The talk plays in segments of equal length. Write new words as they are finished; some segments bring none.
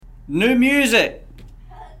New music.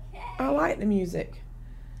 I like the music.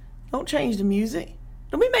 Don't change the music.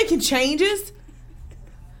 Don't be making changes.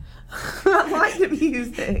 I like the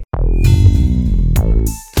music.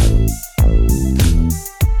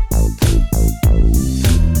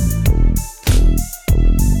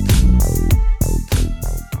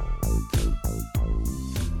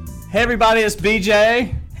 Hey everybody, it's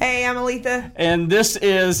BJ. Hey, I'm Aletha. And this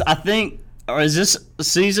is, I think, or is this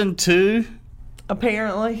season 2?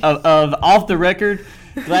 Apparently. Of Off the Record.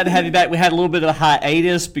 Glad to have you back. We had a little bit of a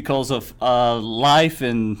hiatus because of life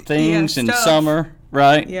and things and summer,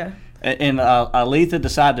 right? Yeah. And Aletha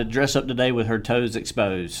decided to dress up today with her toes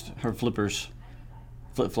exposed, her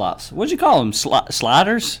flip-flops. What'd you call them?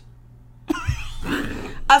 Sliders?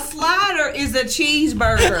 A slider is a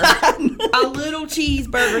cheeseburger. A little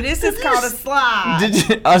cheeseburger. This is called a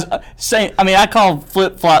slide. I call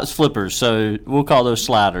flip-flops flippers, so we'll call those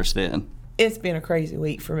sliders then. It's been a crazy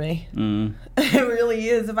week for me. It really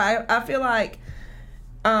is. I feel like,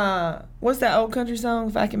 what's that old country song,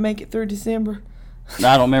 If I Can Make It Through December?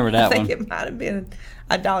 I don't remember that one. I think it might have been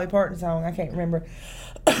a Dolly Parton song. I can't remember.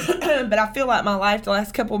 But I feel like my life the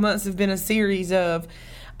last couple of months have been a series of,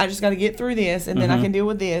 I just got to get through this, and then I can deal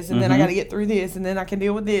with this, and then I got to get through this, and then I can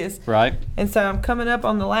deal with this. Right. And so I'm coming up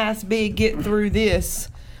on the last big get through this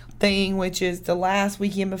thing, which is the last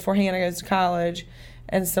weekend before Hannah goes to college,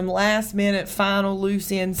 and some last minute final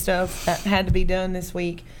loose end stuff that had to be done this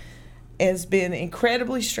week. Has been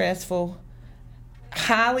incredibly stressful,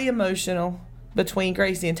 highly emotional between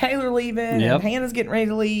Gracie and Taylor leaving, and Hannah's getting ready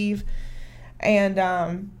to leave. And,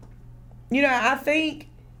 I think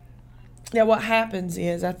that what happens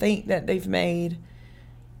is I think that they've made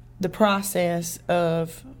the process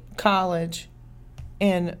of college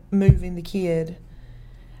and moving the kid,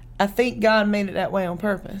 I think God made it that way on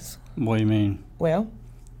purpose. What do you mean? Well,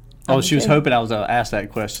 she was hoping I was going to ask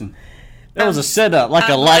that question. That was a setup, like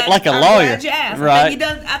a I'm lawyer, glad you asked. right?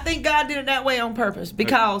 I think God did it that way on purpose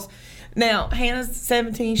because now Hannah's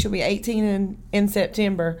 17; she'll be 18 in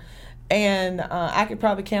September, and I could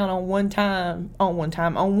probably count on one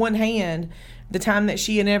hand, the time that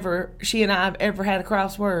she and I have ever had a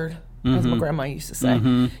crossword, as my grandma used to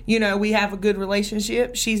say. We have a good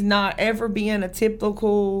relationship. She's not ever been a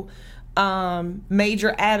typical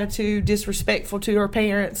major attitude, disrespectful to her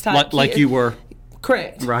parents type like kid. you were.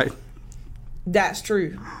 Correct. Right. That's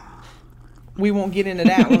true. We won't get into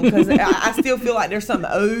that one because I still feel like there's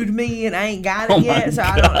something owed me and I ain't got it yet. So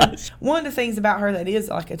I don't know. One of the things about her that is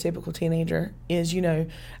like a typical teenager is,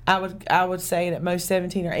 I would say that most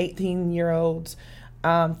 17 or 18-year-olds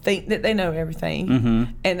think that they know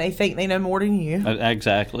everything, and they think they know more than you.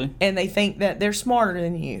 Exactly. And they think that they're smarter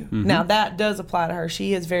than you. Now that does apply to her.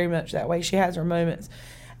 She is very much that way. She has her moments.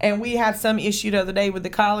 And we had some issue the other day with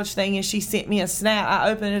the college thing, and she sent me a snap.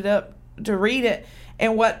 I opened it up to read it,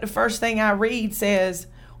 and what the first thing I read says,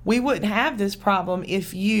 "We wouldn't have this problem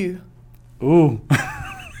if you." Ooh.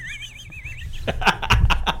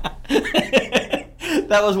 That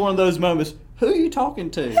was one of those moments. Who are you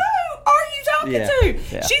talking to? Who are you talking to?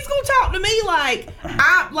 Yeah. She's gonna talk to me like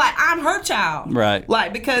I'm her child, right?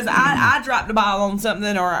 Like because I dropped the ball on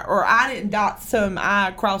something, or I didn't dot some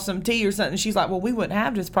I cross some T or something. She's like, "Well, we wouldn't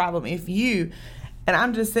have this problem if you," and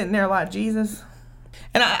I'm just sitting there like, Jesus.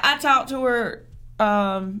 And I talked to her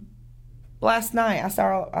last night.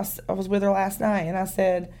 I was with her last night, and I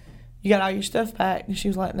said, "You got all your stuff packed?" And she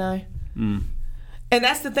was like, "No." And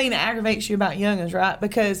that's the thing that aggravates you about youngins, right?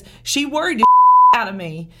 Because she worried the out of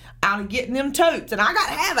me, out of getting them totes, and I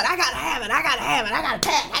gotta have it. I gotta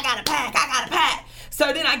pack.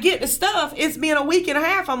 So then I get the stuff. It's been a week and a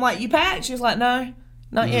half. I'm like, "You packed?" She's like, "No,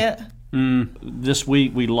 not yet." This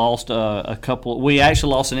week we lost a couple. We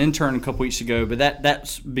actually lost an intern a couple weeks ago, but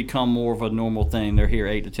that's become more of a normal thing. They're here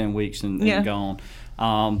 8 to 10 weeks and gone.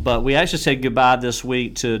 But we actually said goodbye this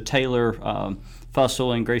week to Taylor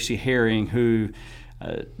Fussell and Gracie Herring, who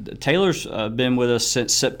Taylor's been with us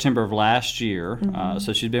since September of last year.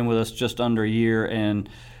 So she's been with us just under a year, and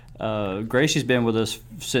Gracie's been with us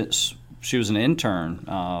since she was an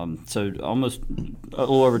intern. So almost a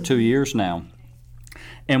little over 2 years now.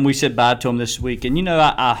 And we said bye to them this week. And,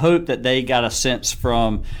 I hope that they got a sense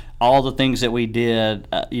from all the things that we did,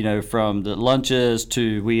 from the lunches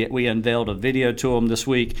to we unveiled a video to them this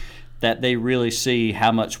week, that they really see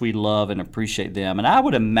how much we love and appreciate them. And I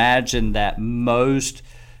would imagine that most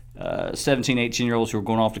 17, 18-year-olds who are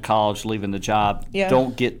going off to college, leaving the job,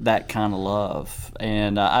 don't get that kind of love.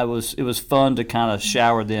 And it was fun to kind of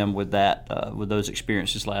shower them with that, with those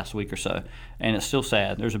experiences last week or so. And it's still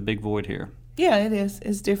sad. There's a big void here. Yeah, it is.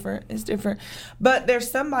 It's different. It's different. But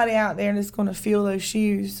there's somebody out there that's going to fill those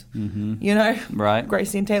shoes, you know? Right.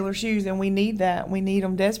 Gracie and Taylor's shoes, and we need that. We need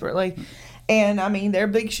them desperately. And, I mean, they're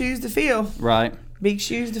big shoes to fill. Right. Big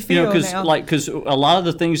shoes to fill because a lot of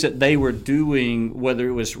the things that they were doing, whether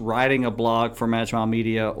it was writing a blog for Magi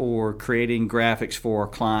Media or creating graphics for our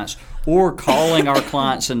clients or calling our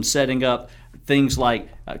clients and setting up things like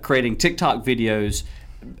creating TikTok videos.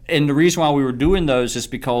 And the reason why we were doing those is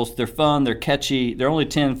because they're fun, they're catchy, they're only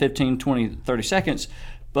 10, 15, 20, 30 seconds,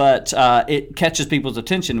 but it catches people's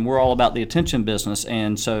attention. We're all about the attention business,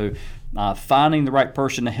 and so finding the right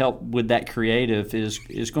person to help with that creative is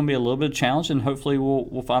going to be a little bit of a challenge, and hopefully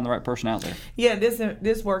we'll find the right person out there. Yeah,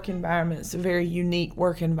 this work environment is a very unique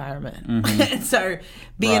work environment. So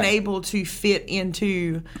being able to fit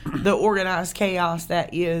into the organized chaos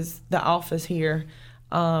that is the office here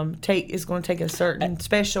is going to take a certain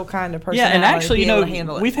special kind of personality. Yeah, and actually, to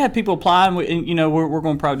handle it. We've had people apply, and we're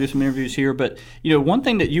going to probably do some interviews here. But one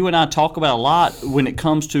thing that you and I talk about a lot when it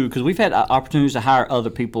comes to, because we've had opportunities to hire other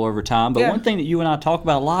people over time, but one thing that you and I talk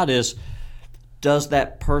about a lot is, does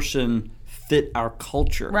that person fit our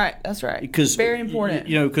culture? Right, that's right. Because very important.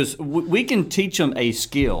 Because we can teach them a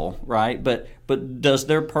skill, right? But does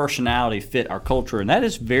their personality fit our culture? And that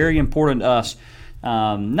is very important to us.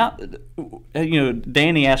 Danny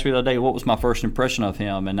asked me the other day what was my first impression of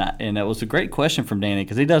him, and that was a great question from Danny,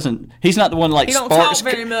 because he's not the one he don't talk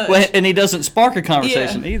very much, and he doesn't spark a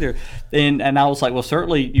conversation either. And I was like, well,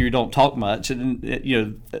 certainly you don't talk much, and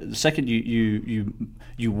the second you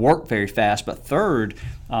work very fast, but third,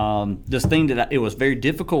 this thing that it was very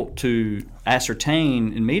difficult to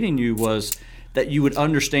ascertain in meeting you was that you would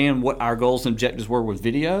understand what our goals and objectives were with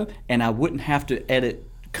video, and I wouldn't have to edit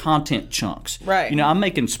content chunks. Right. I'm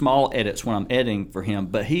making small edits when I'm editing for him,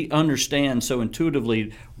 but he understands so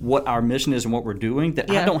intuitively what our mission is and what we're doing that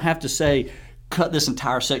I don't have to say, cut this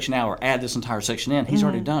entire section out or add this entire section in. He's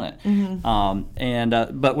already done it.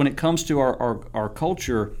 But when it comes to our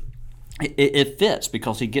culture, it fits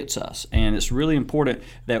because he gets us. And it's really important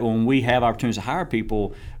that when we have opportunities to hire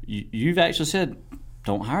people, you've actually said,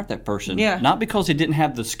 don't hire that person. Yeah. Not because they didn't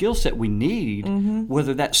have the skill set we need,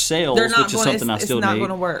 whether that's sales, which is something I still need. It's not going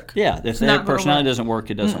to work. Yeah, if their personality doesn't work,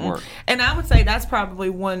 it doesn't work. And I would say that's probably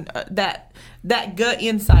one, that gut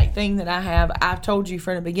insight thing that I have. I've told you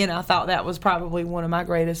from the beginning, I thought that was probably one of my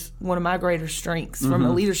greater strengths from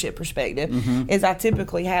a leadership perspective, is I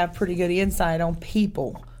typically have pretty good insight on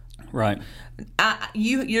people. Right.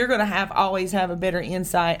 You're going to always have a better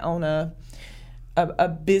insight on a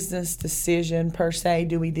business decision per se.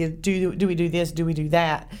 Do we do this? Do we do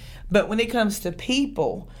that? But when it comes to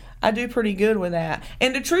people, I do pretty good with that.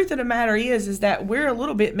 And the truth of the matter is that we're a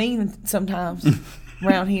little bit mean sometimes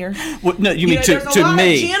around here. Well, no, you mean to me? There's a lot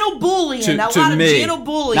of gentle bullying. Gentle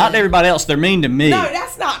bullying. Not everybody else. They're mean to me. No,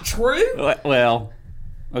 that's not true. Well,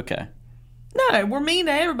 okay. No, we're mean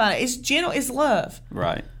to everybody. It's gentle. It's love.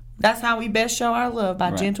 Right. That's how we best show our love,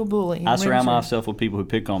 by gentle bullying. I surround myself with people who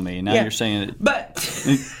pick on me, and now you're saying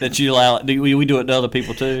that you allow it. We do it to other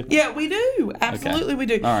people too? Yeah, we do. Absolutely, we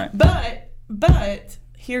do. All right. But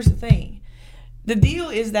here's the thing: the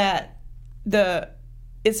deal is that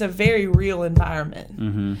it's a very real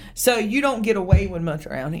environment, so you don't get away with much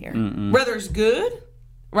around here. Whether it's good.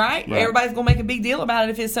 Right? Everybody's going to make a big deal about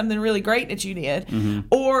it if it's something really great that you did.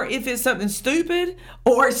 Or if it's something stupid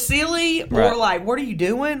or silly or like, what are you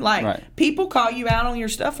doing? Like, people call you out on your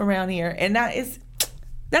stuff around here. And that's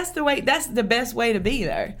the best way to be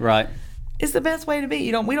there. Right. It's the best way to be.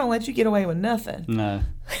 We don't let you get away with nothing. No.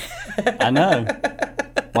 I know.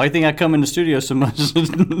 Why do you think I come in the studio so much? Have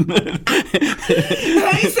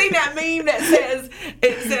you seen that meme that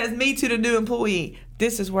says me to the new employee?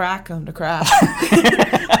 This is where I come to cry.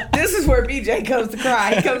 This is where BJ comes to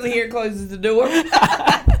cry. He comes in here and closes the door.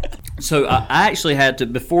 So I actually had to,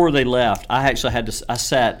 before they left, I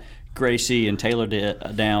sat Gracie and Taylor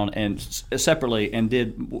down and separately and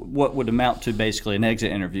did what would amount to basically an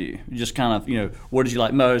exit interview. Just kind of, what did you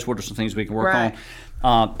like most? What are some things we can work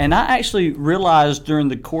on? And I actually realized during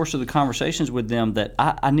the course of the conversations with them that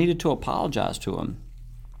I needed to apologize to them.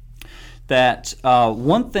 That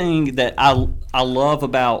one thing that I love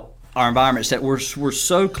about our environment is that we're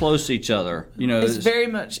so close to each other. It's very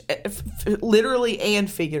much literally and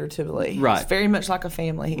figuratively. Right. It's very much like a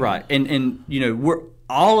family here. Right. And we're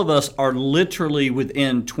all of us are literally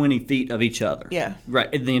within 20 feet of each other. Yeah.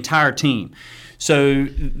 Right. The entire team. So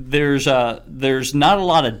there's not a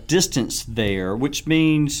lot of distance there, which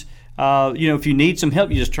means if you need some help,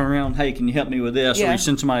 you just turn around. Hey, can you help me with this? Or you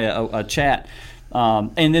send somebody a chat.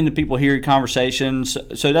 And then the people hear your conversations.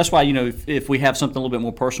 So that's why, if we have something a little bit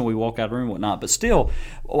more personal, we walk out of the room and whatnot. But still,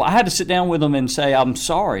 I had to sit down with them and say, I'm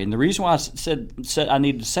sorry. And the reason why I said I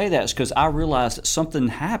needed to say that is because I realized that something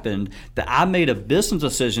happened, that I made a business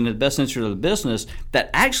decision in the best interest of the business that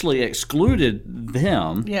actually excluded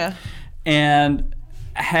them. Yeah. And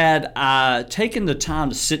had I taken the time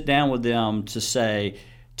to sit down with them to say,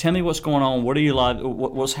 tell me what's going on, what are you like,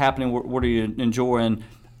 what's happening, what are you enjoying,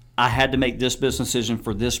 I had to make this business decision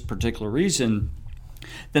for this particular reason,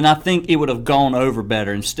 then I think it would have gone over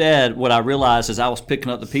better. Instead, what I realized as I was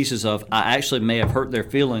picking up the pieces of, I actually may have hurt their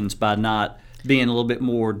feelings by not being a little bit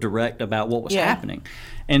more direct about what was happening.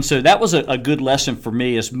 And so that was a good lesson for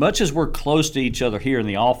me. As much as we're close to each other here in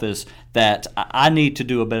the office, that I need to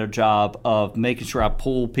do a better job of making sure I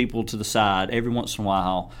pull people to the side every once in a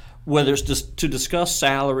while, whether it's just to discuss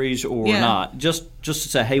salaries or not, just to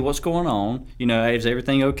say, hey, what's going on? Is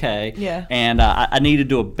everything okay? Yeah. And I need to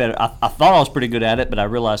do a better. I thought I was pretty good at it, but I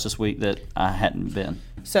realized this week that I hadn't been.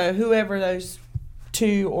 So whoever those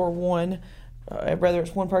two or one, whether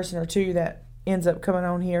it's one person or two that ends up coming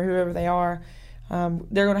on here, whoever they are,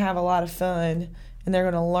 they're going to have a lot of fun and they're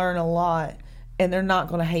going to learn a lot, and they're not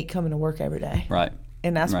going to hate coming to work every day. Right.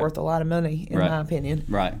 And that's worth a lot of money, in my opinion.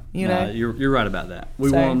 Right. You're right about that.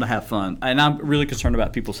 We want them to have fun, and I'm really concerned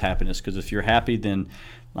about people's happiness, because if you're happy, then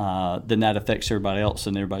that affects everybody else,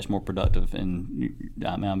 and everybody's more productive. And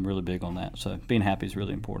I'm really big on that. So being happy is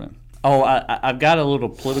really important. Oh, I've got a little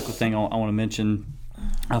political thing I want to mention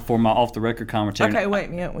for my off the record commentary. Okay, wait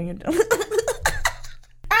me up when you're done.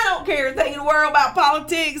 I don't care a thing in the world about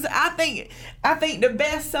politics. I think the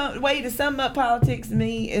best way to sum up politics to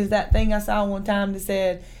me is that thing I saw one time that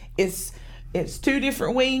said it's two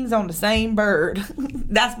different wings on the same bird.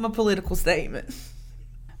 That's my political statement.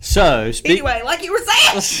 So anyway, like you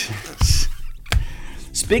were saying.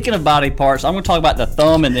 Speaking of body parts, I'm going to talk about the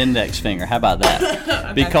thumb and the index finger. How about that?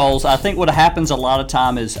 Okay. Because I think what happens a lot of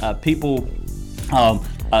time is people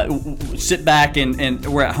sit back and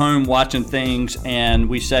we're at home watching things, and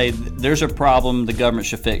we say, there's a problem, the government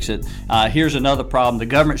should fix it. Here's another problem, the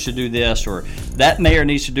government should do this, or that mayor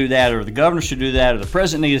needs to do that, or the governor should do that, or the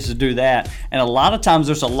president needs to do that. And a lot of times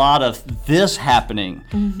there's a lot of this happening.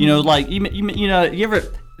 Mm-hmm. Like you ever,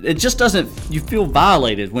 it just doesn't, you feel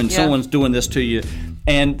violated when someone's doing this to you.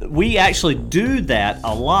 And we actually do that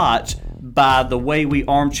a lot by the way we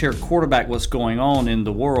armchair quarterback what's going on in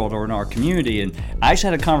the world or in our community. And I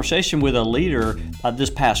actually had a conversation with a leader this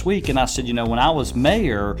past week, and I said, when I was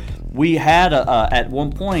mayor, we had at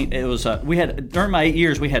one point, we had, during my 8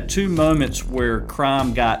 years, we had 2 moments where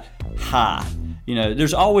crime got high.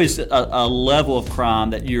 There's always a level of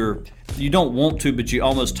crime that you don't want to, but you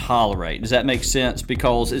almost tolerate. Does that make sense?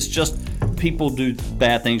 Because it's just people do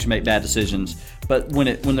bad things, make bad decisions. But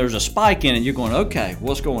when there's a spike in it, you're going, okay,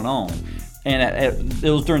 what's going on? And it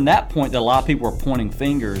was during that point that a lot of people were pointing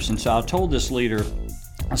fingers. And so I told this leader,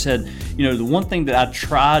 I said, the one thing that I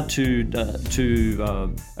tried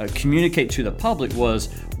to communicate to the public was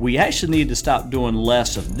we actually need to stop doing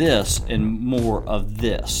less of this and more of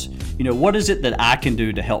this. What is it that I can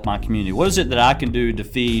do to help my community? What is it that I can do to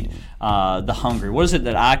feed the hungry? What is it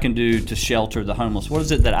that I can do to shelter the homeless? What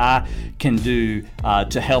is it that I can do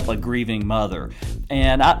to help a grieving mother?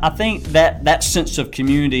 And I think that sense of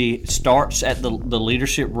community starts at the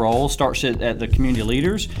leadership role, starts at the community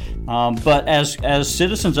leaders. But as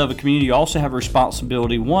citizens of a community, you also have a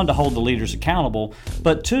responsibility, one, to hold the leaders accountable,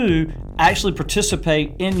 but two, actually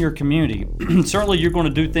participate in your community. Certainly you're going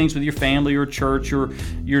to do things with your family or church or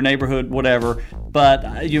your neighborhood, whatever. But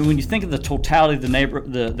when you think of the totality of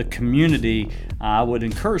the community, I would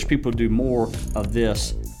encourage people to do more of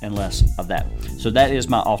this and less of that. So that is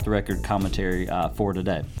my off-the-record commentary for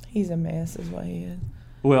today. He's a mess is what he is.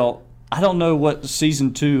 Well, I don't know what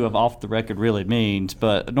season 2 of Off the Record really means,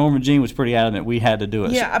 but Norman Jean was pretty adamant we had to do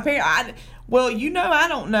it. Yeah, apparently. I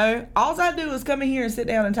don't know. All I do is come in here and sit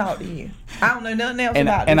down and talk to you. I don't know nothing else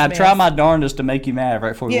about this. And I try my darndest to make you mad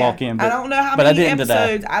right before we walk in. But I don't know how many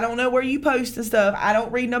episodes. I don't know where you post and stuff. I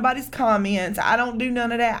don't read nobody's comments. I don't do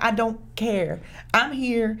none of that. I don't care. I'm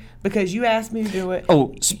here because you asked me to do it.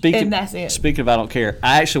 Oh, and that's it. Speaking of I don't care,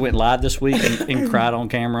 I actually went live this week and cried on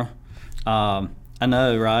camera. I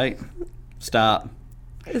know, right? Stop.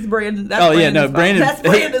 It's Brandon.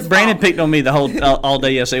 Brandon's Brandon picked on me the whole all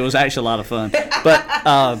day yesterday. It was actually a lot of fun, but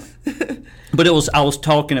I was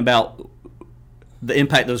talking about the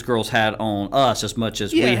impact those girls had on us as much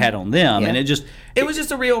as we had on them, and it was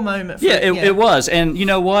just a real moment. It was, and you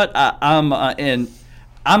know what?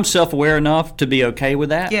 I'm self-aware enough to be okay with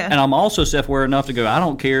that. Yeah. And I'm also self-aware enough to go, I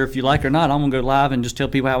don't care if you like it or not. I'm going to go live and just tell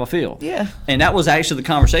people how I feel. Yeah. And that was actually the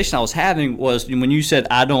conversation I was having was when you said,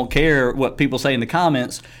 I don't care what people say in the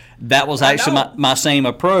comments, that was actually my same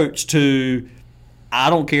approach to,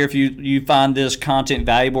 I don't care if you find this content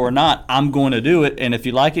valuable or not. I'm going to do it. And if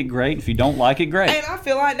you like it, great. If you don't like it, great. And I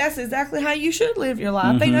feel like that's exactly how you should live your life.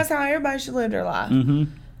 I think that's how everybody should live their life.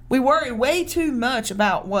 We worry way too much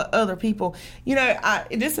about what other people,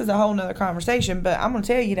 this is a whole nother conversation, but I'm going to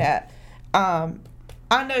tell you that I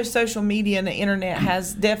know social media and the internet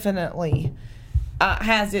has definitely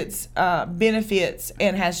has its benefits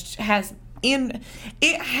and has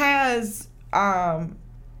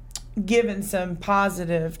given some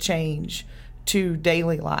positive change to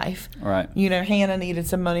daily life. Right. Hannah needed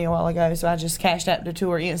some money a while ago, so I just cashed out to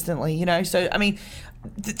her instantly, So, I mean,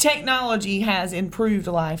 the technology has improved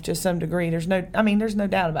life to some degree. There's no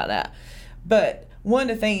doubt about that. But one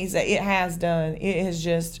of the things that it has done, it has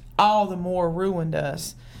just all the more ruined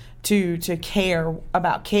us to care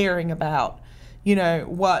about caring about,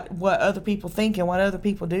 what other people think and what other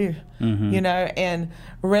people do, and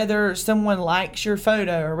whether someone likes your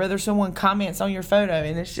photo or whether someone comments on your photo,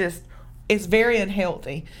 and it's very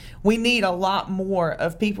unhealthy. We need a lot more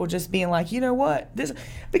of people just being like, what? Because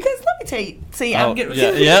let me tell you, I'm getting...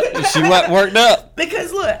 She worked up.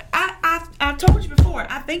 Because look, I've told you before,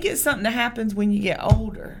 I think it's something that happens when you get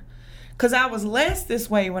older. Because I was less this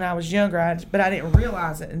way when I was younger, but I didn't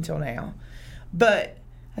realize it until now. But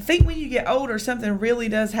I think when you get older, something really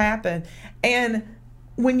does happen. And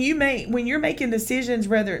when you're making decisions,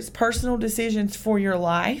 whether it's personal decisions for your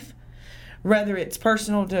life, whether it's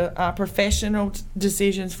personal to professional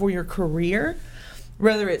decisions for your career,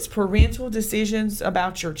 whether it's parental decisions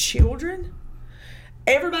about your children,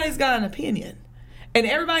 everybody's got an opinion. And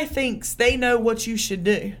everybody thinks they know what you should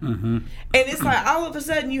do. And it's like all of a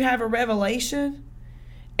sudden you have a revelation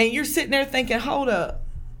and you're sitting there thinking, hold up.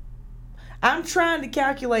 I'm trying to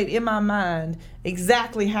calculate in my mind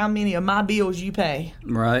exactly how many of my bills you pay.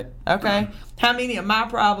 Right. Okay? How many of my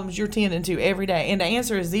problems you're tending to every day. And the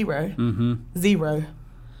answer is 0. 0.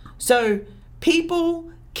 So people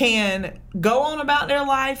can go on about their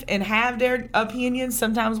life and have their opinions.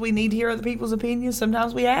 Sometimes we need to hear other people's opinions.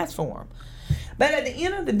 Sometimes we ask for them. But at the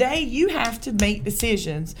end of the day, you have to make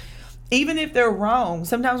decisions. Even if they're wrong,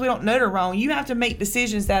 sometimes we don't know they're wrong. You have to make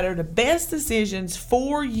decisions that are the best decisions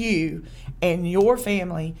for you and your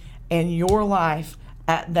family and your life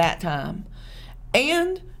at that time.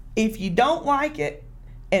 And if you don't like it,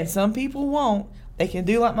 and some people won't, they can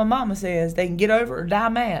do like my mama says. They can get over it or die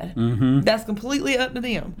mad. That's completely up to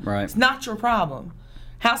them. Right. It's not your problem.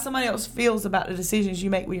 How somebody else feels about the decisions you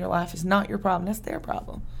make with your life is not your problem. That's their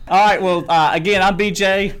problem. All right. Well, again, I'm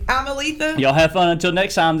BJ. I'm Aletha. Y'all have fun until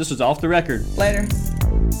next time. This was Off the Record. Later.